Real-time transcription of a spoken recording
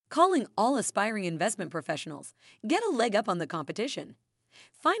calling all aspiring investment professionals. Get a leg up on the competition.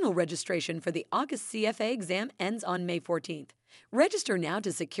 Final registration for the August CFA exam ends on May 14th. Register now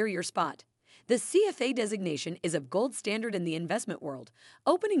to secure your spot. The CFA designation is of gold standard in the investment world,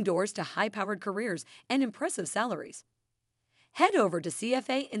 opening doors to high-powered careers and impressive salaries. Head over to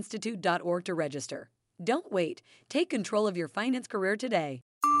cfainstitute.org to register. Don't wait. Take control of your finance career today.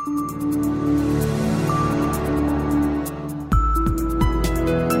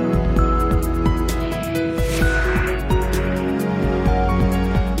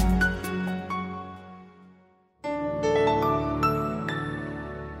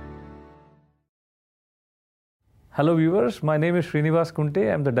 Hello viewers, my name is Srinivas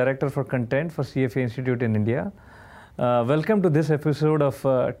Kunte. I'm the Director for Content for CFA Institute in India. Welcome to this episode of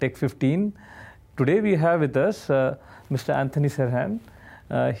Tech 15. Today we have with us Mr. Anthony Serhan.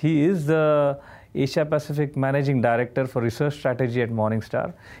 He is the Asia Pacific Managing Director for Research Strategy at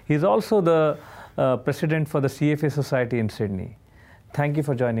Morningstar. He is also the President for the CFA Society in Sydney. Thank you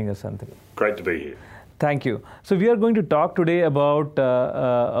for joining us, Anthony. Great to be here. Thank you. So we are going to talk today about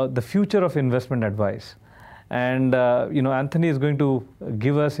the future of investment advice. And, Anthony is going to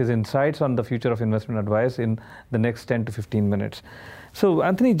give us his insights on the future of investment advice in the next 10 to 15 minutes. So,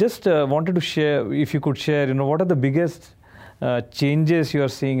 Anthony, just wanted to share, if you could share, what are the biggest changes you are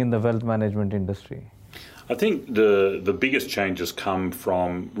seeing in the wealth management industry? I think the biggest changes come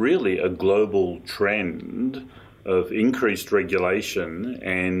from really a global trend of increased regulation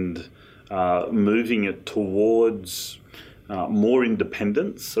and moving it towards more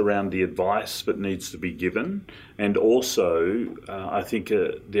independence around the advice that needs to be given, and also I think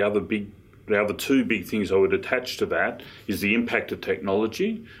the other two big things I would attach to that is the impact of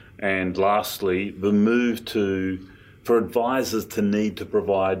technology, and lastly the move for advisors to need to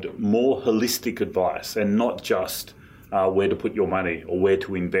provide more holistic advice and not just where to put your money or where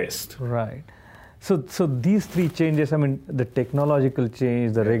to invest. Right. So these three changes, the technological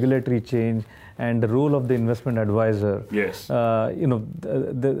change, the regulatory change, and the role of the investment advisor. Yes.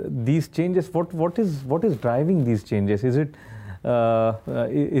 These changes. What is driving these changes? Is it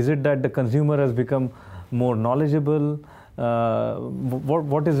that the consumer has become more knowledgeable?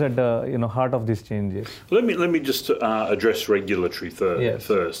 What is at the heart of these changes? Let me just address regulatory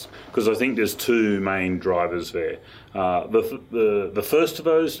first, because I think there's two main drivers there. The first of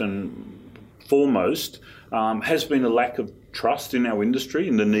those and foremost has been a lack of trust in our industry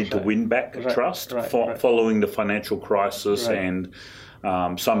and the need to win back trust following the financial crisis and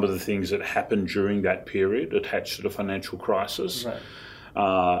some of the things that happened during that period attached to the financial crisis.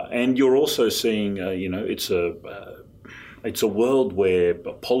 And you're also seeing, it's a world where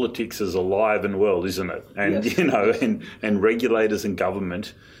politics is alive and well, isn't it? And and regulators and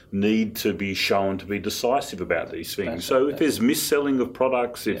government need to be shown to be decisive about these things. If there's mis-selling of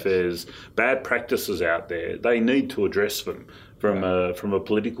products, if there's bad practices out there, they need to address them from a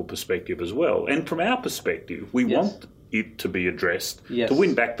political perspective as well. And from our perspective, we want it to be addressed to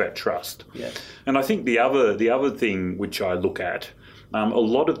win back that trust. And I think the other thing which I look at, a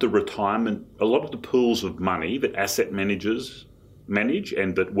lot of the pools of money that asset managers manage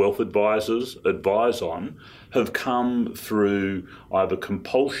and that wealth advisors advise on have come through either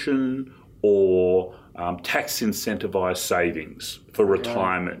compulsion or tax incentivized savings for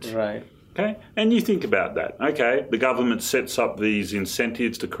retirement. Right. Okay, and you think about that. Okay, the government sets up these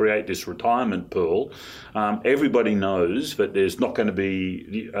incentives to create this retirement pool. Everybody knows that there's not going to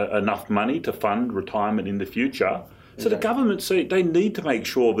be enough money to fund retirement in the future. So the government, they need to make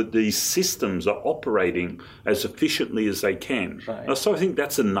sure that these systems are operating as efficiently as they can. So I think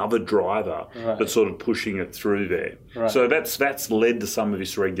that's another driver that's sort of pushing it through there. So that's led to some of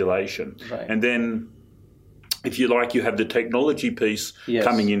this regulation. And then, if you like, you have the technology piece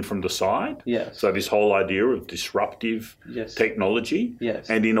coming in from the side. So this whole idea of disruptive technology.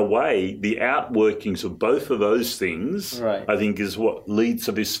 And in a way, the outworkings of both of those things, I think, is what leads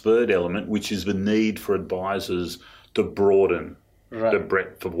to this third element, which is the need for advisors to broaden the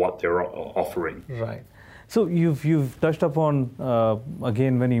breadth of what they're offering. Right. So you've touched upon,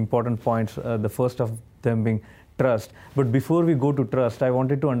 again, many important points, the first of them being trust. But before we go to trust, I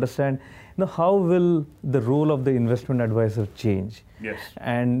wanted to understand, how will the role of the investment advisor change?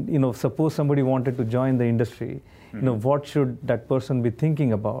 And, suppose somebody wanted to join the industry, what should that person be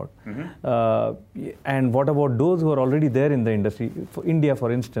thinking about? And what about those who are already there in the industry? For India,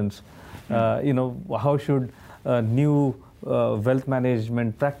 for instance, how should a new wealth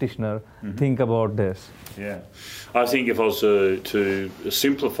management practitioner think about this? I think if I was to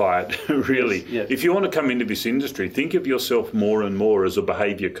simplify it, really, if you want to come into this industry, think of yourself more and more as a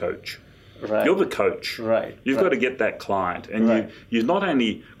behaviour coach. Right. You're the coach. Right. You've got to get that client. And you've not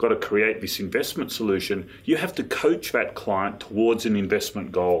only got to create this investment solution, you have to coach that client towards an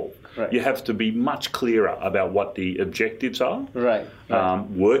investment goal. Right. You have to be much clearer about what the objectives are. Right.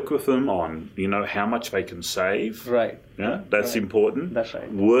 Work with them on, how much they can save. Right. Yeah, that's important. That's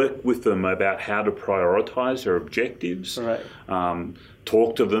right. Work with them about how to prioritise their objectives. Right.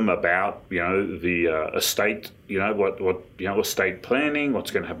 Talk to them about, the estate, estate planning, what's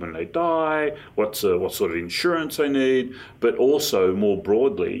going to happen when they die, what sort of insurance they need, but also more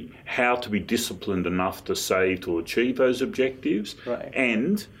broadly, how to be disciplined enough to save to achieve those objectives,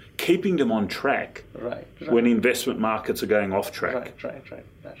 and keeping them on track when investment markets are going off track. Right.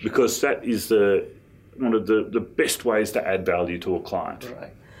 Because that is one of the best ways to add value to a client.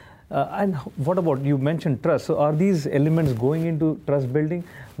 Right. And what about, you mentioned trust. So are these elements going into trust building?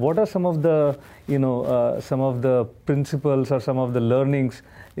 What are some of the, some of the principles or some of the learnings,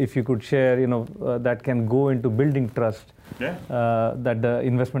 if you could share, that can go into building trust that the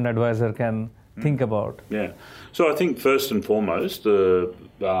investment advisor can think about? Yeah. So I think first and foremost,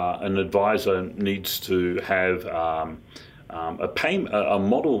 an advisor needs to have a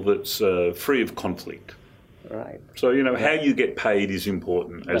model that's free of conflict. Right. So, how you get paid is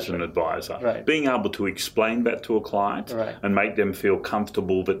important as an advisor. Right. Being able to explain that to a client and make them feel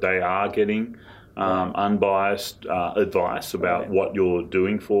comfortable that they are getting unbiased advice about what you're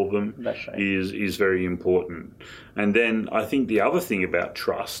doing for them is very important. And then I think the other thing about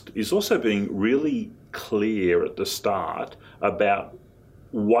trust is also being really clear at the start about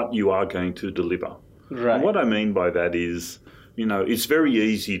what you are going to deliver. Right. And what I mean by that is, it's very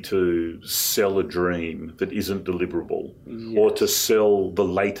easy to sell a dream that isn't deliverable, or to sell the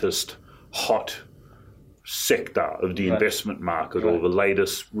latest hot sector of the investment market or the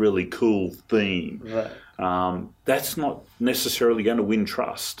latest really cool theme. That's not necessarily going to win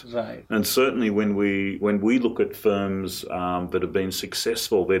trust. Right. And certainly when we look at firms that have been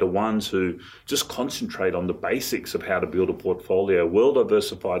successful, they're the ones who just concentrate on the basics of how to build a portfolio,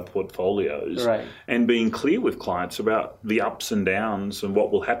 well-diversified portfolios, and being clear with clients about the ups and downs and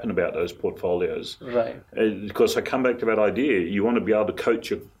what will happen about those portfolios. Right. Because I come back to that idea, you want to be able to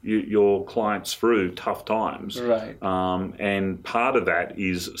coach your clients through tough times. Right. And part of that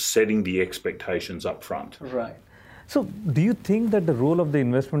is setting the expectations up front. Right. So do you think that the role of the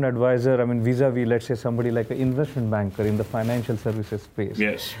investment advisor, vis-a-vis, let's say, somebody like an investment banker in the financial services space,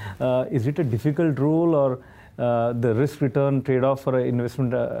 yes, is it a difficult role, or the risk-return trade-off for an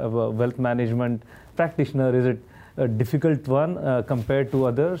investment wealth management practitioner, is it a difficult one compared to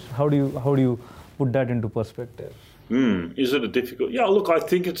others? How do you put that into perspective? Is it a difficult? Yeah, look, I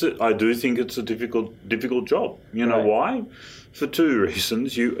do think it's a difficult job. You know why? For two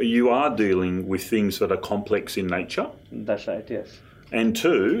reasons. You are dealing with things that are complex in nature. That's right, yes. And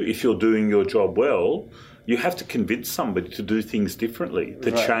two, if you're doing your job well, you have to convince somebody to do things differently,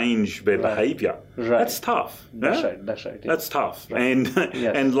 to change their behaviour. That's tough. That's right. Yes. That's tough. And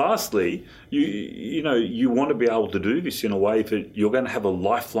and lastly, you want to be able to do this in a way that you're going to have a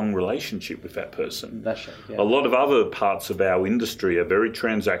lifelong relationship with that person. That's right. Yeah. A lot of other parts of our industry are very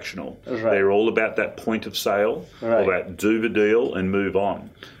transactional. They're all about that point of sale, or about do the deal and move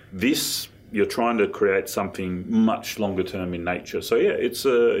on. This, you're trying to create something much longer term in nature. So it's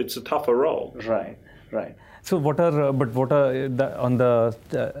a tougher role. Right. So on the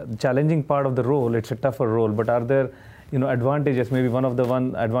challenging part of the role, it's a tougher role, but are there advantages? Maybe one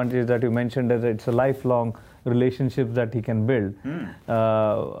advantage that you mentioned is it's a lifelong relationship that he can build.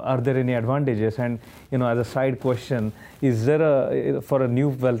 Are there any advantages? And as a side question, is there for a new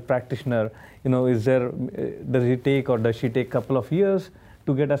wealth practitioner, does he take or does she take a couple of years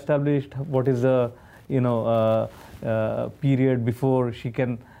to get established? What is the period before she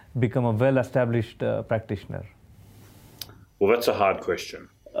can become a well-established practitioner? Well, that's a hard question.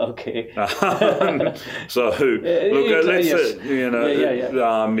 Okay. So look,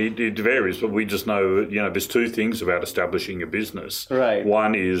 it varies, but we just know, there's two things about establishing a business. Right.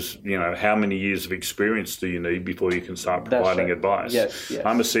 One is, how many years of experience do you need before you can start providing advice? Yes.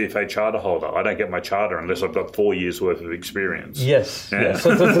 I'm a CFA charter holder. I don't get my charter unless I've got 4 years worth of experience. Yes. Yeah. Yes.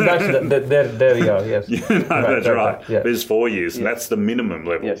 So that's there you are. Yes. That's right. Yeah. There's 4 years, and that's the minimum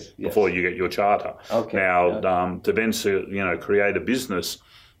level before you get your charter. Okay. Now, to then create a business,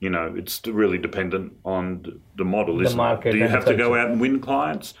 it's really dependent on the model, isn't it? Do you have to go out and win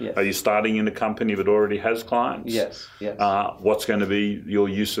clients? Yes. Are you starting in a company that already has clients? Yes. What's going to be your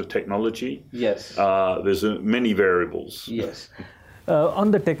use of technology? Yes. There's many variables. Yes.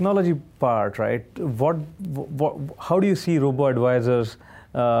 On the technology part, right? How do you see robo-advisors?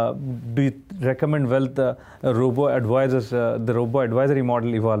 Do you recommend robo-advisors, the robo-advisory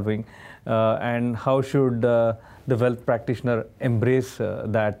model evolving? and how should the wealth practitioner embrace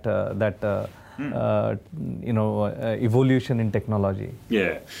evolution in technology?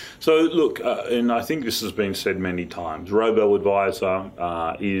 Yeah. So look, and I think this has been said many times,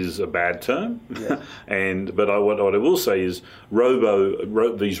 robo-advisor is a bad term. Yes. But what I will say is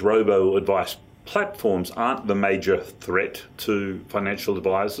these robo-advice platforms aren't the major threat to financial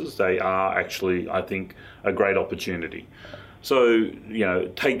advisors. They are actually, I think, a great opportunity. So,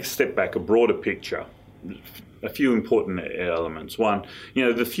 take a step back, a broader picture. A few important elements. One,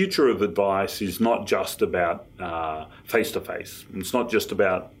 the future of advice is not just about face-to-face. It's not just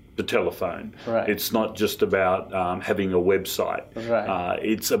about the telephone. Right. It's not just about having a website. Right.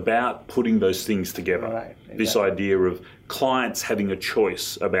 It's about putting those things together. Right. Exactly. This idea of clients having a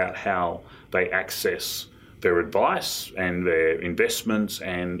choice about how they access their advice and their investments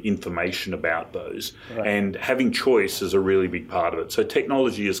and information about those. Right. And having choice is a really big part of it. So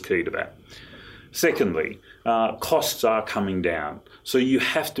technology is key to that. Secondly, costs are coming down. So you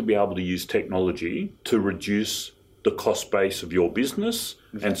have to be able to use technology to reduce the cost base of your business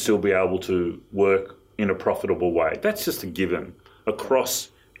and still be able to work in a profitable way. That's just a given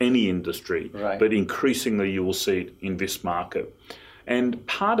across any industry, right. But increasingly you will see it in this market. And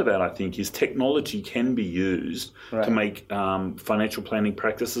part of that, I think, is technology can be used right. to make financial planning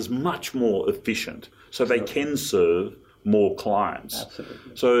practices much more efficient so they can serve more clients.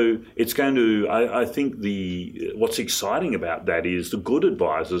 Absolutely. So it's going to, I think what's exciting about that is the good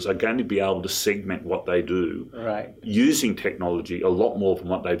advisors are going to be able to segment what they do right. using technology a lot more than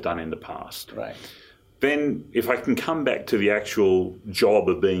what they've done in the past. Right. Then if I can come back to the actual job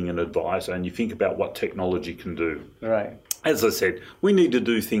of being an advisor and you think about what technology can do. Right. As I said, we need to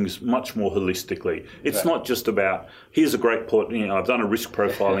do things much more holistically. It's right. not just about, here's a great I've done a risk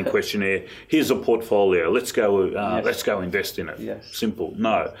profiling questionnaire, here's a portfolio, let's go invest in it. Yes. Simple.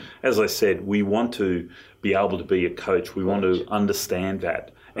 No. As I said, we want to be able to be a coach. We want to understand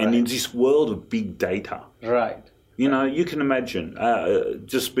that. And right. in this world of big data, right. You can imagine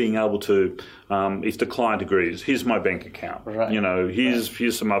just being able to, if the client agrees, here's my bank account. Right.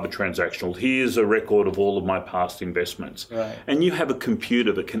 Here's some other transactional. Here's a record of all of my past investments. Right. And you have a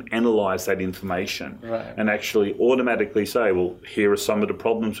computer that can analyse that information right. and actually automatically say, well, here are some of the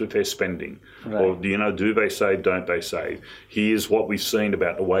problems with their spending. Right. Or, do they save, don't they save? Here's what we've seen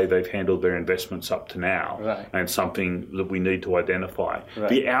about the way they've handled their investments up to now. Right. And something that we need to identify. Right.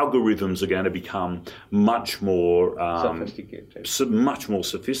 The algorithms are going to become much more much more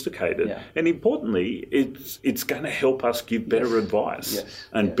sophisticated, yeah. and importantly, it's going to help us give better advice yes.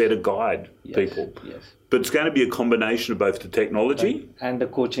 and yes. better guide yes. people. Yes. But it's going to be a combination of both the technology right. and the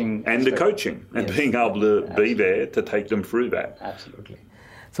coaching and yes. being able to Absolutely. be there to take them through that. Absolutely.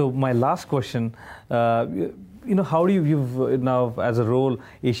 So my last question. How do you've now as a role,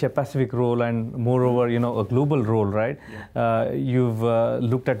 Asia Pacific role, and moreover, a global role, right? Yeah. You've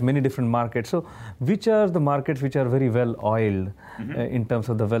looked at many different markets. So, which are the markets which are very well oiled in terms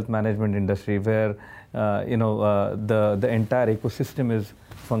of the wealth management industry, where the entire ecosystem is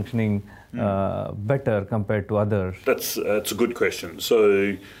functioning better compared to others? That's a good question.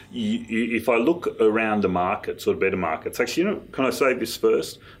 So if I look around the markets or better markets, actually, can I say this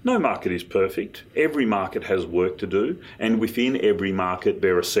first? No market is perfect. Every market has work to do, and within every market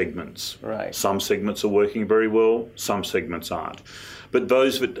there are segments. Right. Some segments are working very well, some segments aren't. But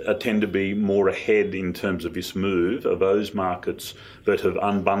those that tend to be more ahead in terms of this move are those markets that have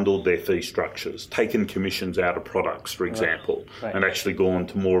unbundled their fee structures, taken commissions out of products, for example, right. and actually gone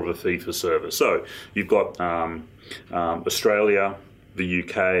to more of a fee for service. So you've got Australia, the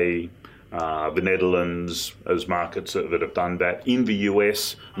UK, the Netherlands as markets that have done that. In the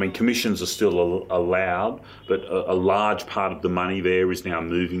US, commissions are still allowed, but a large part of the money there is now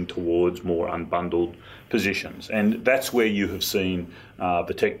moving towards more unbundled positions. And that's where you have seen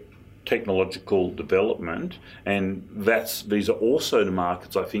the technological development, and these are also the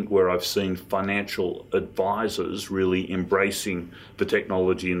markets, I think, where I've seen financial advisors really embracing the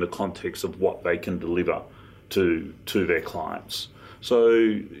technology in the context of what they can deliver to their clients. So,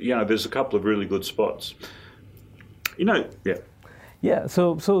 there's a couple of really good spots. Yeah. Yeah.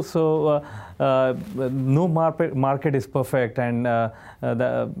 So no market is perfect, and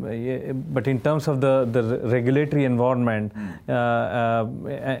but in terms of the regulatory environment,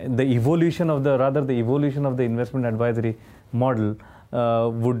 the evolution of the investment advisory model,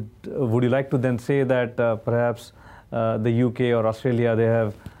 would you like to then say that perhaps the UK or Australia, they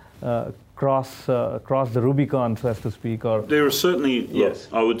have cross the Rubicon, so as to speak? Or there are certainly, Yes.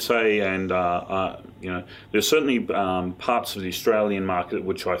 I would say, and there's certainly parts of the Australian market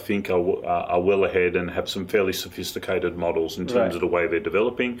which I think are well ahead and have some fairly sophisticated models in terms Right. of the way they're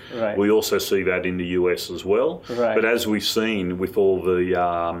developing. Right. We also see that in the US as well. Right. But as we've seen with all the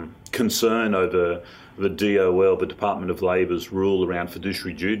concern over the DOL, the Department of Labor's rule around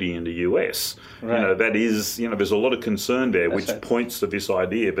fiduciary duty in the US, Right. that is, there's a lot of concern there, which right. points to this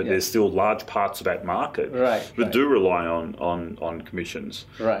idea, but Yes. there's still large parts of that market Right, that right. do rely on commissions,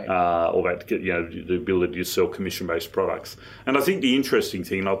 Right. or that the ability to sell commission-based products. And I think the interesting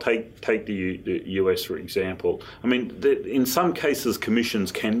thing, and I'll take the US for example. I mean, in some cases,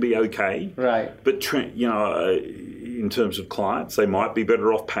 commissions can be okay, Right. but in terms of clients, they might be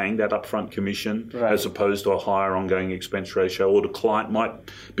better off paying that upfront commission Right. as opposed to a higher ongoing expense ratio, or the client might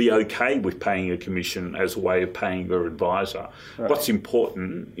be okay with paying a commission as a way of paying their advisor. Right. What's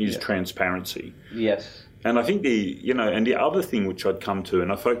important is transparency. Yes. And I think and the other thing which I'd come to,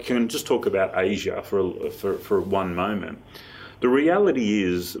 and if I can just talk about Asia for one moment. The reality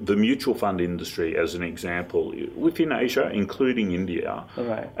is the mutual fund industry, as an example, within Asia, including India,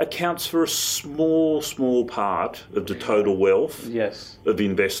 Right. accounts for a small part of the total wealth Yes. of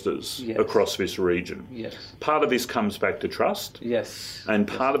investors Yes. across this region. Yes. Part of this comes back to trust, Yes. and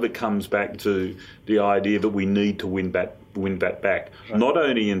part of it comes back to the idea that we need to win that back, not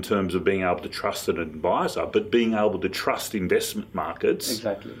only in terms of being able to trust an advisor, but being able to trust investment markets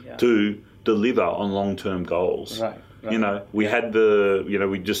Exactly. Yeah. to deliver on long-term goals. Right. We had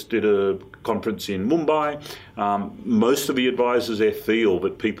we just did a conference in Mumbai. Most of the advisors there feel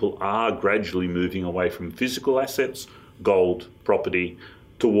that people are gradually moving away from physical assets, gold, property,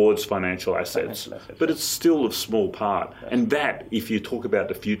 towards financial assets. But it's still a small part. And that, if you talk about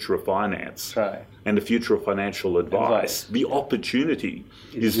the future of finance Right. and the future of financial advice, the opportunity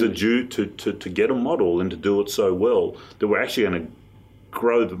is to get a model and to do it so well that we're actually going to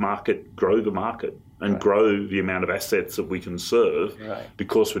grow the market, and grow the amount of assets that we can serve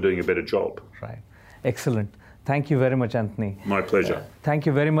because we're doing a better job. Right. Excellent. Thank you very much, Anthony. My pleasure. Thank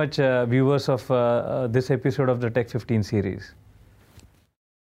you very much, viewers of this episode of the Tech 15 series.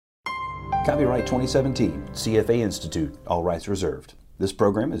 Copyright 2017, CFA Institute, all rights reserved. This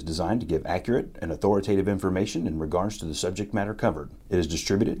program is designed to give accurate and authoritative information in regards to the subject matter covered. It is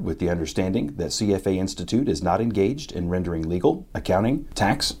distributed with the understanding that CFA Institute is not engaged in rendering legal, accounting,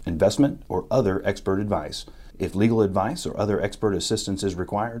 tax, investment, or other expert advice. If legal advice or other expert assistance is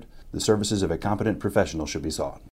required, the services of a competent professional should be sought.